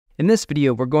In this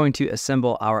video, we're going to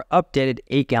assemble our updated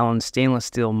 8-gallon stainless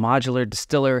steel modular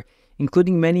distiller,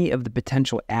 including many of the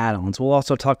potential add-ons. We'll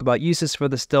also talk about uses for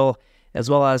the still, as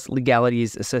well as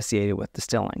legalities associated with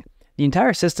distilling. The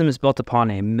entire system is built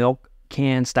upon a milk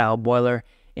can style boiler,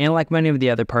 and like many of the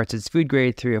other parts, it's food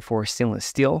grade 304 stainless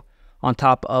steel. On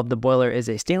top of the boiler is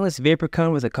a stainless vapor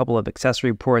cone with a couple of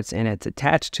accessory ports, and it's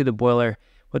attached to the boiler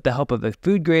with the help of a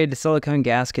food grade silicone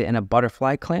gasket and a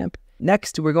butterfly clamp.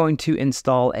 Next, we're going to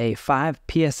install a 5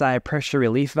 psi pressure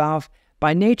relief valve.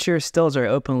 By nature, stills are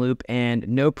open loop and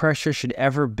no pressure should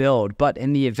ever build, but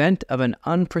in the event of an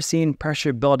unforeseen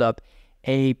pressure buildup,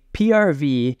 a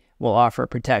PRV will offer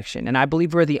protection. And I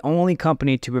believe we're the only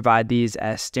company to provide these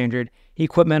as standard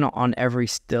equipment on every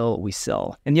still we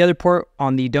sell. In the other port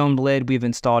on the domed lid, we've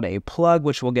installed a plug,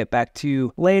 which we'll get back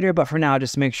to later, but for now,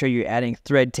 just make sure you're adding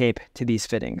thread tape to these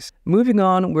fittings. Moving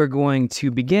on, we're going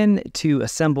to begin to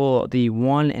assemble the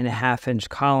 1.5-inch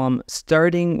column,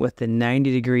 starting with the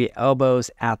 90-degree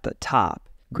elbows at the top.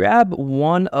 Grab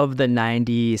one of the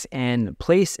 90s and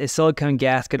place a silicone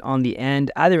gasket on the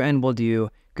end. Either end will do.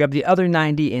 Grab the other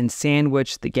 90 and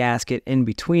sandwich the gasket in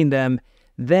between them.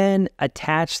 Then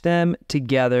attach them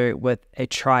together with a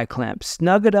tri-clamp.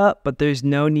 Snug it up, but there's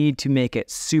no need to make it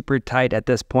super tight at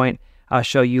this point. I'll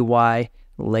show you why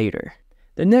later.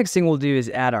 The next thing we'll do is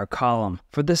add our column.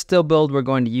 For this still build, we're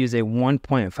going to use a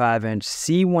 1.5-inch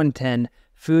C110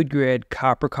 food grade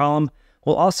copper column.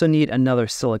 We'll also need another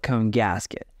silicone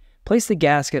gasket. Place the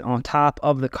gasket on top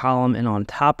of the column, and on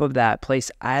top of that, place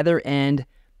either end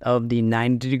of the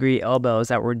 90-degree elbows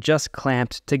that were just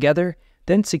clamped together.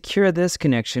 Then secure this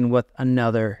connection with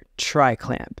another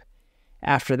tri-clamp.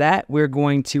 After that, we're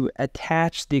going to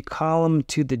attach the column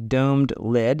to the domed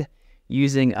lid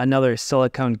using another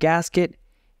silicone gasket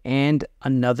and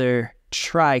another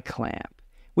tri-clamp.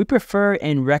 We prefer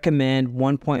and recommend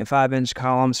 1.5-inch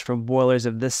columns for boilers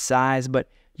of this size, but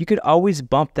you could always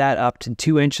bump that up to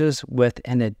 2 inches with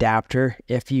an adapter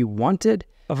if you wanted.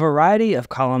 A variety of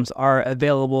columns are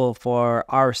available for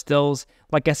our stills.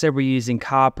 Like I said, we're using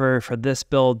copper for this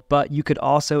build, but you could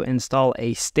also install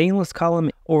a stainless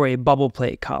column or a bubble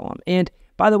plate column. And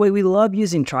by the way, we love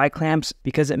using tri-clamps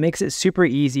because it makes it super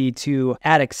easy to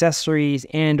add accessories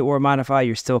and or modify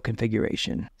your still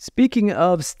configuration. Speaking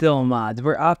of still mods,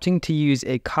 we're opting to use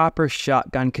a copper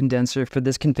shotgun condenser for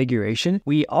this configuration.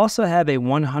 We also have a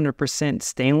 100%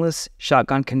 stainless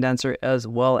shotgun condenser as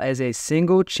well as a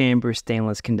single chamber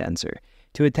stainless condenser.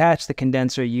 To attach the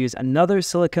condenser, use another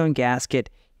silicone gasket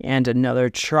and another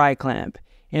tri-clamp.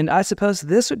 And I suppose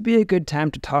this would be a good time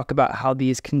to talk about how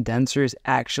these condensers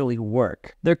actually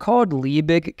work. They're called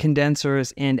Liebig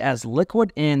condensers, and as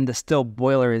liquid in the still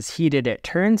boiler is heated, it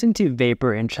turns into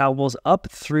vapor and travels up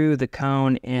through the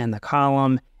cone and the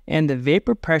column, and the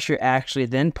vapor pressure actually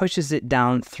then pushes it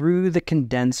down through the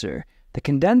condenser. The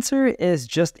condenser is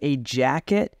just a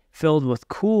jacket filled with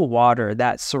cool water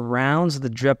that surrounds the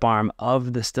drip arm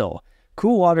of the still.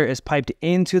 Cool water is piped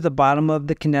into the bottom of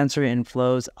the condenser and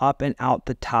flows up and out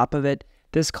the top of it.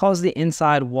 This causes the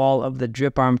inside wall of the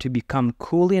drip arm to become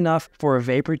cool enough for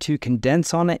vapor to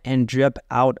condense on it and drip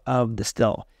out of the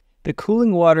still. The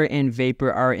cooling water and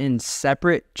vapor are in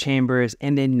separate chambers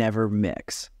and they never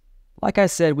mix. Like I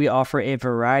said, we offer a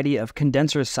variety of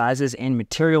condenser sizes and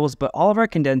materials, but all of our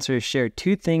condensers share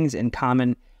two things in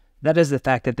common. That is the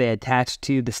fact that they attach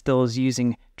to the stills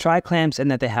using tri-clamps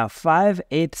and that they have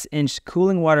 5/8-inch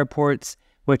cooling water ports,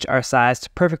 which are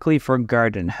sized perfectly for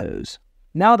garden hose.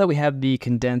 Now that we have the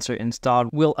condenser installed,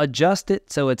 we'll adjust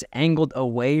it so it's angled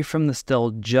away from the still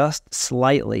just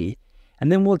slightly,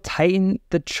 and then we'll tighten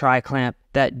the tri-clamp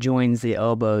that joins the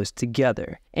elbows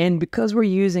together. And because we're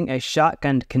using a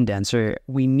shotgun condenser,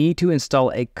 we need to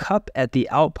install a cup at the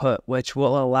output, which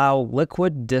will allow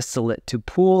liquid distillate to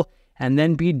pool and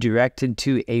then be directed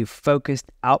to a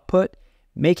focused output,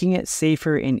 making it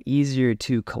safer and easier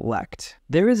to collect.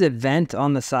 There is a vent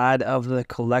on the side of the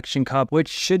collection cup which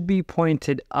should be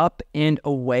pointed up and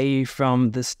away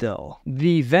from the still.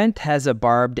 The vent has a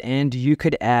barbed end. You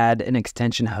could add an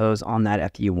extension hose on that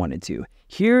if you wanted to.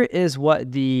 Here is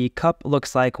what the cup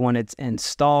looks like when it's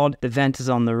installed. The vent is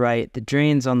on the right, the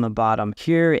drain's on the bottom.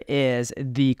 Here is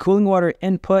the cooling water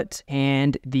input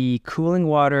and the cooling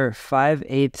water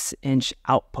 5/8-inch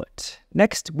output.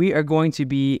 Next, we are going to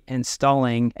be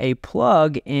installing a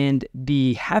plug in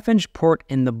the 1/2-inch port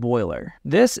in the boiler.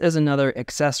 This is another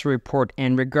accessory port,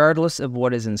 and regardless of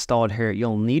what is installed here,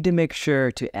 you'll need to make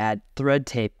sure to add thread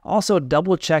tape. Also,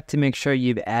 double check to make sure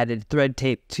you've added thread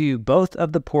tape to both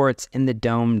of the ports in the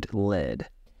domed lid.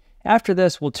 After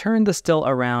this, we'll turn the still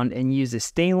around and use a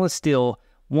stainless steel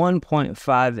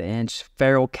 1.5-inch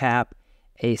ferrule cap,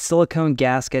 a silicone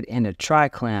gasket, and a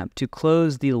tri-clamp to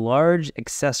close the large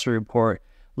accessory port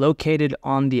located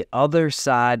on the other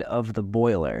side of the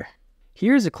boiler.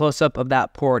 Here's a close-up of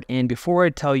that port, and before I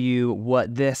tell you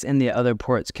what this and the other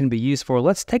ports can be used for,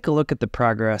 let's take a look at the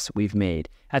progress we've made.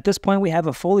 At this point, we have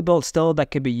a fully built still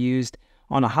that could be used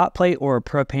on a hot plate or a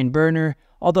propane burner,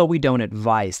 although we don't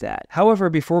advise that. However,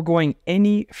 before going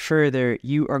any further,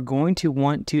 you are going to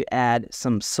want to add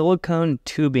some silicone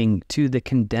tubing to the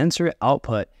condenser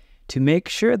output to make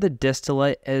sure the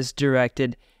distillate is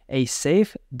directed a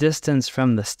safe distance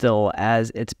from the still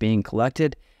as it's being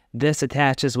collected. This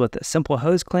attaches with a simple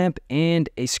hose clamp and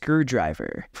a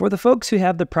screwdriver. For the folks who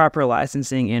have the proper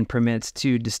licensing and permits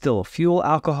to distill fuel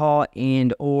alcohol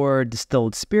and or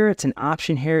distilled spirits, an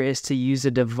option here is to use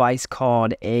a device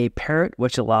called a parrot,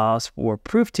 which allows for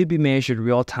proof to be measured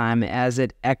real time as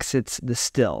it exits the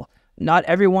still. Not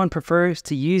everyone prefers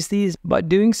to use these, but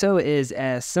doing so is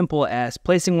as simple as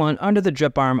placing one under the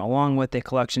drip arm along with a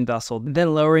collection vessel,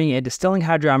 then lowering a distilling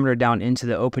hydrometer down into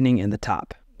the opening in the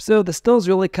top. So the still's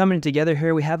really coming together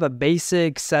here. We have a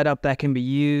basic setup that can be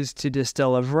used to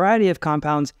distill a variety of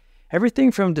compounds,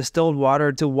 everything from distilled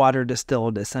water to water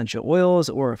distilled essential oils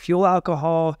or fuel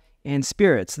alcohol and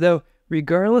spirits. Though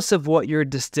regardless of what you're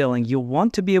distilling, you'll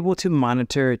want to be able to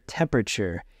monitor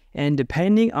temperature. And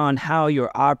depending on how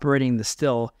you're operating the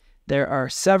still, there are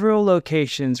several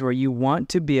locations where you want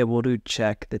to be able to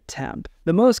check the temp.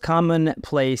 The most common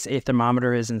place a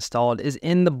thermometer is installed is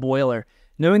in the boiler.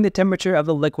 Knowing the temperature of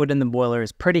the liquid in the boiler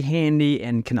is pretty handy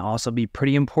and can also be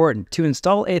pretty important. To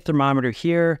install a thermometer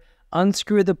here,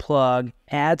 unscrew the plug,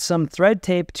 add some thread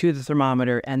tape to the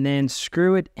thermometer, and then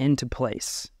screw it into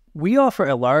place. We offer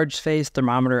a large phase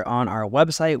thermometer on our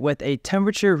website with a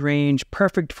temperature range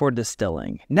perfect for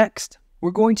distilling. Next, we're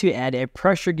going to add a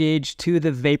pressure gauge to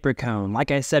the vapor cone.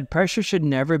 Like I said, pressure should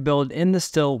never build in the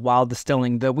still while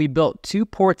distilling, though we built 2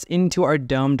 ports into our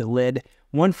domed lid,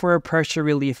 one for a pressure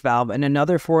relief valve and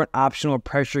another for an optional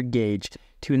pressure gauge.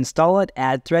 To install it,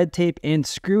 add thread tape and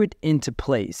screw it into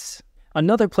place.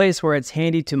 Another place where it's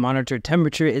handy to monitor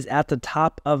temperature is at the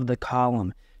top of the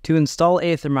column. To install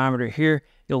a thermometer here,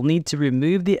 you'll need to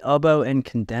remove the elbow and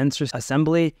condenser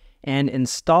assembly and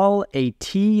install a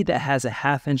T that has a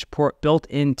 1/2-inch port built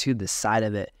into the side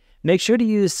of it. Make sure to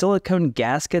use silicone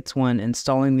gaskets when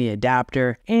installing the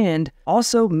adapter, and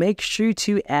also make sure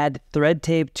to add thread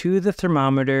tape to the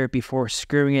thermometer before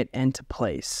screwing it into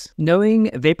place. Knowing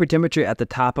vapor temperature at the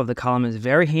top of the column is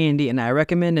very handy, and I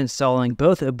recommend installing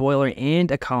both a boiler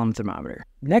and a column thermometer.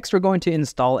 Next, we're going to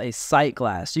install a sight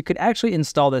glass. You could actually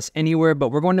install this anywhere, but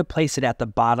we're going to place it at the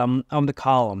bottom of the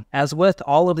column. As with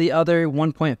all of the other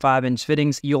 1.5-inch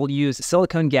fittings, you'll use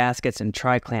silicone gaskets and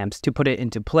tri-clamps to put it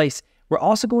into place. We're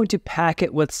also going to pack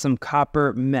it with some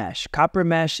copper mesh. Copper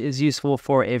mesh is useful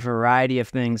for a variety of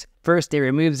things. First, it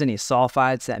removes any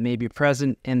sulfides that may be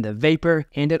present in the vapor,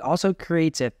 and it also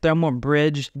creates a thermal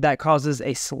bridge that causes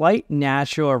a slight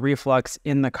natural reflux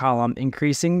in the column,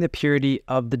 increasing the purity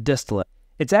of the distillate.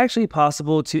 It's actually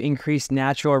possible to increase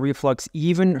natural reflux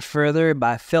even further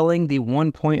by filling the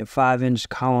 1.5-inch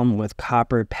column with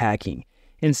copper packing.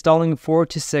 Installing 4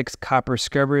 to 6 copper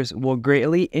scrubbers will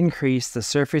greatly increase the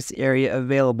surface area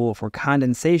available for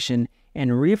condensation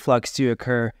and reflux to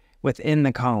occur within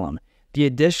the column. The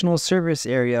additional surface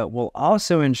area will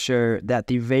also ensure that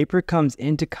the vapor comes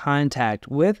into contact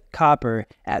with copper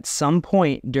at some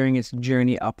point during its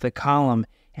journey up the column,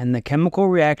 and the chemical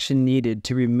reaction needed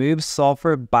to remove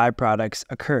sulfur byproducts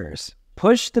occurs.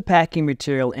 Push the packing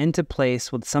material into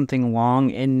place with something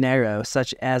long and narrow,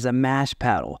 such as a mash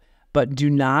paddle, but do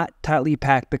not tightly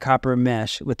pack the copper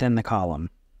mesh within the column.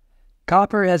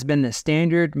 Copper has been the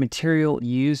standard material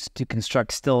used to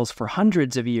construct stills for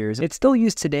hundreds of years. It's still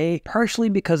used today, partially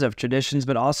because of traditions,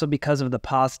 but also because of the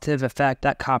positive effect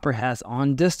that copper has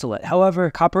on distillate.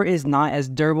 However, copper is not as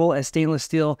durable as stainless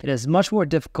steel. It is much more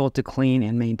difficult to clean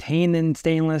and maintain than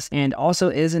stainless, and also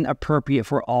isn't appropriate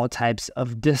for all types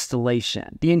of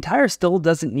distillation. The entire still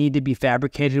doesn't need to be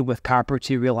fabricated with copper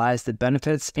to realize the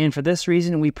benefits, and for this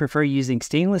reason, we prefer using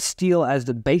stainless steel as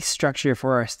the base structure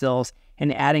for our stills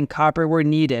and adding copper where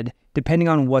needed, depending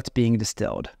on what's being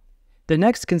distilled. The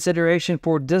next consideration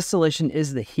for distillation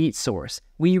is the heat source.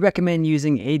 We recommend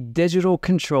using a digital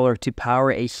controller to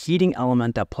power a heating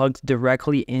element that plugs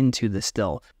directly into the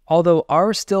still. Although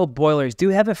our still boilers do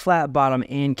have a flat bottom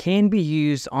and can be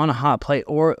used on a hot plate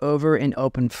or over an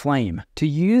open flame. To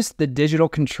use the digital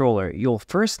controller, you'll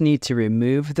first need to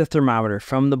remove the thermometer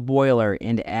from the boiler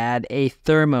and add a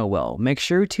thermo well. Make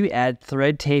sure to add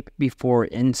thread tape before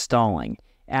installing.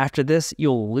 After this,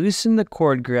 you'll loosen the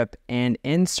cord grip and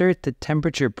insert the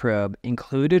temperature probe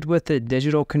included with the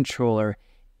digital controller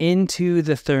into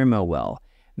the thermo well.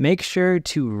 Make sure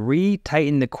to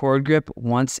re-tighten the cord grip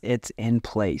once it's in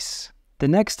place. The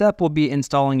next step will be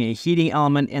installing a heating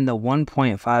element in the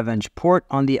 1.5-inch port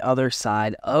on the other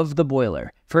side of the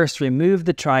boiler. First, remove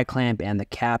the tri-clamp and the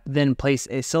cap, then place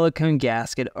a silicone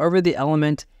gasket over the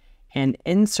element and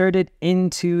insert it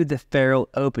into the ferrule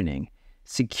opening.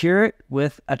 Secure it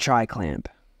with a tri-clamp.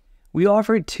 We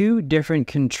offered two different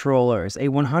controllers, a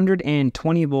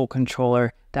 120-volt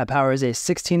controller that powers a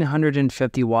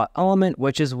 1650-watt element,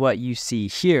 which is what you see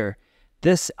here.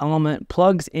 This element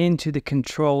plugs into the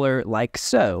controller like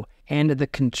so, and the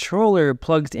controller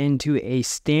plugs into a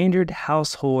standard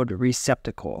household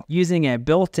receptacle using a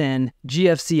built-in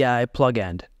GFCI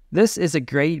plug-in. This is a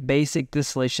great basic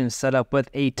distillation setup with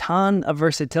a ton of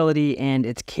versatility, and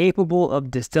it's capable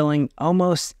of distilling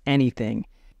almost anything.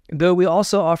 Though we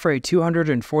also offer a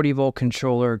 240-volt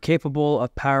controller capable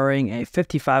of powering a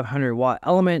 5500-watt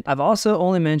element, I've also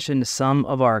only mentioned some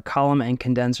of our column and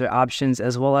condenser options,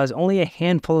 as well as only a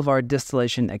handful of our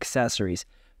distillation accessories.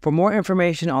 For more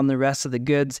information on the rest of the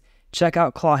goods, check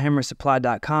out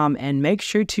clawhammersupply.com and make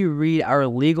sure to read our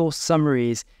legal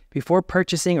summaries before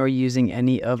purchasing or using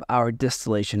any of our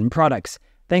distillation products.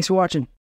 Thanks for watching.